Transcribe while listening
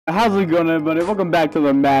How's it going, everybody? Welcome back to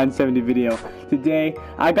the Madden 70 video. Today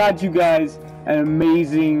I got you guys an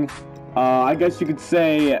amazing I guess you could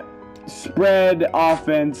say spread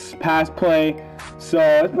offense pass play. So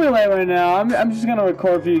it's pretty late right now. I'm just gonna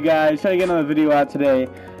record for you guys, try to get another video out today,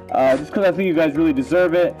 just because I think you guys really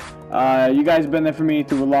deserve it. You guys have been there for me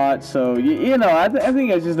through a lot, so you know, I think you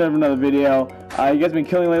guys deserve another video. You guys have been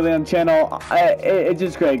killing lately on the channel. It's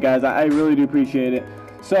just great, guys. I really do appreciate it.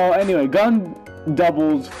 So anyway, gun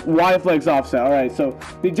doubles, Y flex offset. Alright, so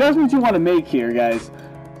the adjustments you want to make here, guys.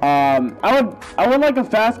 I would like a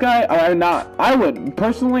fast guy, or not, I would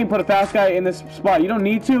personally put a fast guy in this spot. You don't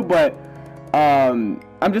need to, but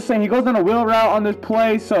I'm just saying he goes on a wheel route on this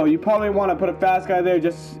play, so you probably want to put a fast guy there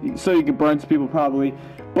just so you can burn some people probably,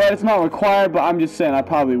 but it's not required, but I'm just saying I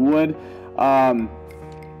probably would.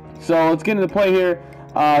 So let's get into the play here.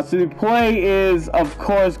 So the play is, of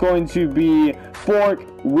course, going to be fork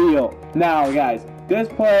wheel. Now, guys, this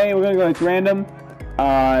play, we're going to go into random.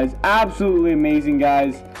 It's absolutely amazing,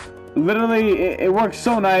 guys. Literally, it works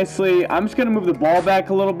so nicely. I'm just going to move the ball back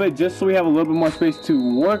a little bit just so we have a little bit more space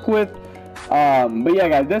to work with. But yeah,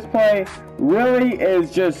 guys, this play really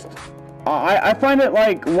is just, I find it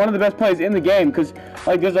like one of the best plays in the game, because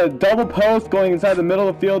like there's a double post going inside the middle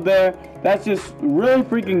of the field there. That's just really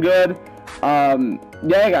freaking good.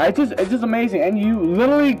 Yeah, it's just amazing, and you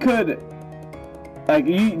literally could, like,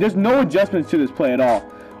 there's no adjustments to this play at all.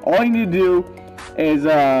 All you need to do is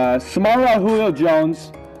small out Julio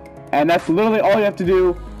Jones, and that's literally all you have to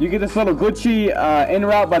do. You get this little glitchy in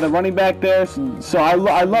route by the running back there, so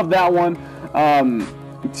I love that one.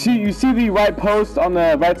 You see the right post on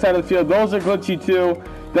the right side of the field, those are glitchy too.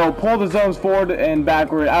 They'll pull the zones forward and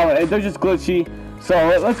backward. They're just glitchy. So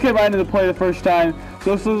let's get right into the play the first time.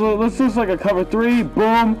 So this looks like a cover 3.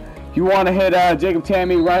 Boom. You want to hit Jacob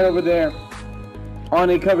Tammy right over there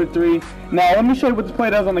on a cover 3. Now let me show you what this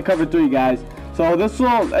play does on the cover 3, guys. So this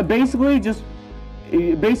will basically just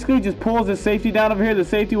pulls the safety down over here. The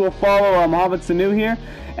safety will follow Mohamed Sanu here,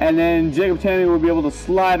 and then Jacob Tammy will be able to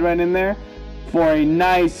slide right in there for a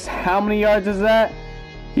nice, how many yards is that?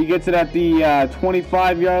 He gets it at the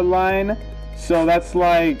 25-yard line. So that's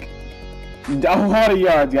like a lot of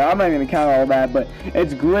yards, guys. I'm not even gonna count all that, but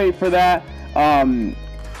it's great for that.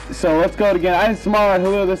 So let's go again. I didn't small out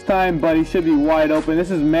Julio this time, but he should be wide open.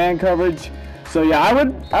 This is man coverage. So yeah, I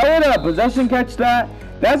would possession catch that.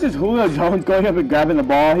 That's just Julio Jones going up and grabbing the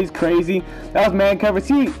ball. He's crazy. That was man coverage.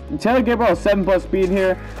 See, Taylor Gabriel has 7+ speed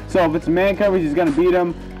here. So if it's man coverage, he's gonna beat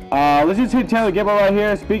him. Let's just hit Taylor Gabriel right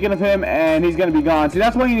here. Speaking of him, and he's gonna be gone. See,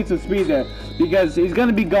 that's why you need some speed there, because he's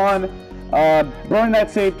gonna be gone. Burn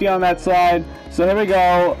that safety on that side. So here we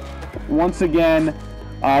go. Once again,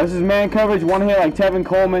 this is man coverage. One hit like Tevin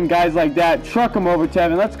Coleman, guys like that. Truck him over,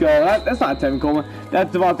 Tevin. Let's go. That's not Tevin Coleman.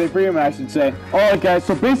 That's Devontae Freeman, I should say. Alright, guys.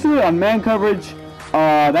 So basically on man coverage,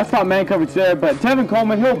 that's not man coverage there, but Tevin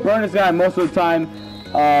Coleman, he'll burn his guy most of the time.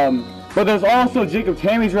 But there's also Jacob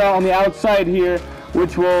Tammy's route on the outside here,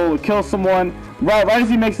 which will kill someone. Right as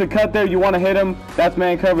he makes the cut there, you want to hit him. That's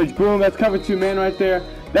man coverage. Boom. That's cover 2 man right there.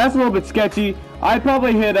 That's a little bit sketchy. I'd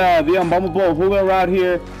probably hit the unbumpable Julio route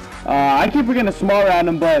here. I keep forgetting to small route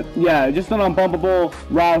him, but yeah, just an unbumpable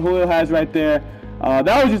route Julio has right there.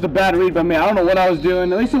 That was just a bad read by me. I don't know what I was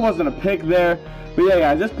doing. At least it wasn't a pick there. But yeah,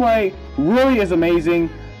 guys, this play really is amazing.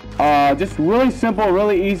 Just really simple,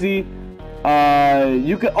 really easy.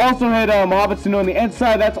 You could also hit Mohamed Sanu on the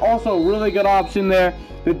inside. That's also a really good option there.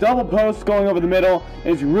 The double post going over the middle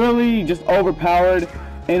is really just overpowered,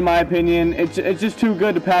 in my opinion. It's just too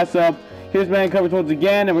good to pass up. Here's man coverage once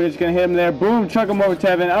again, and we're just gonna hit him there. Boom, chuck him over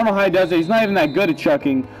Tevin. I don't know how he does it. He's not even that good at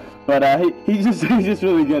chucking, but he's just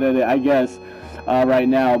really good at it, I guess, right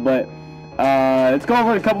now. But let's go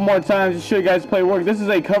over it a couple more times to show you guys play work. This is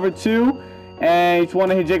a cover 2, and you just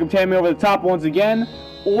want to hit Jacob Tammy over the top once again.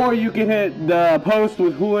 Or you can hit the post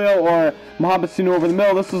with Julio or Mohamed Sanu over the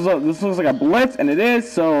middle. This looks like a blitz, and it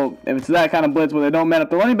is. So if it's that kind of blitz where they don't man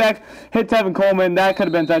up the running back, hit Tevin Coleman. That could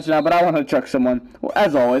have been touchdown, but I want to truck someone. Well,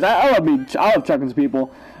 as always, I love trucking some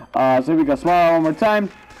people. So here we go. Smile one more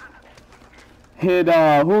time. Hit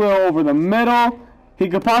Julio over the middle. He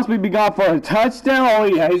could possibly be gone for a touchdown. Oh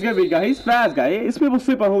yeah, he's gonna be gone. He's fast, guy. These people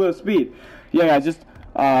sleep on Julio's speed. Yeah, guys, just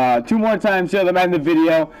 2 more times, share them in the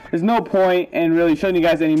video. There's no point in really showing you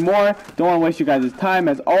guys anymore. Don't want to waste you guys' time,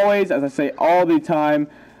 as always, as I say all the time.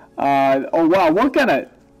 Oh wow, what kind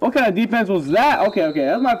of defense was that? Okay,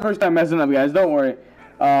 that's my first time messing up, guys. Don't worry.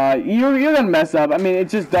 You're gonna mess up. I mean,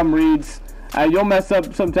 it's just dumb reads. You'll mess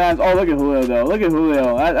up sometimes. Oh, look at Julio though. Look at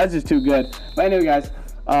Julio. That's just too good. But anyway, guys,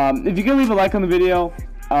 if you can leave a like on the video,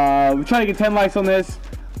 we're trying to get 10 likes on this.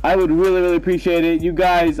 I would really appreciate it. You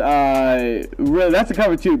guys, really, that's a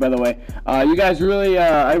cover too, by the way. You guys really,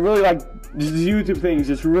 I really like this YouTube thing. Is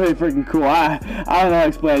just really freaking cool. I don't know how to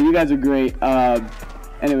explain it. You guys are great.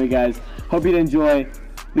 Anyway, guys, hope you did enjoy.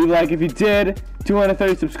 Leave a like if you did.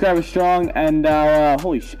 230 subscribers strong, and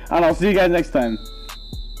holy sh! I'll see you guys next time.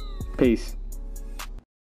 Peace.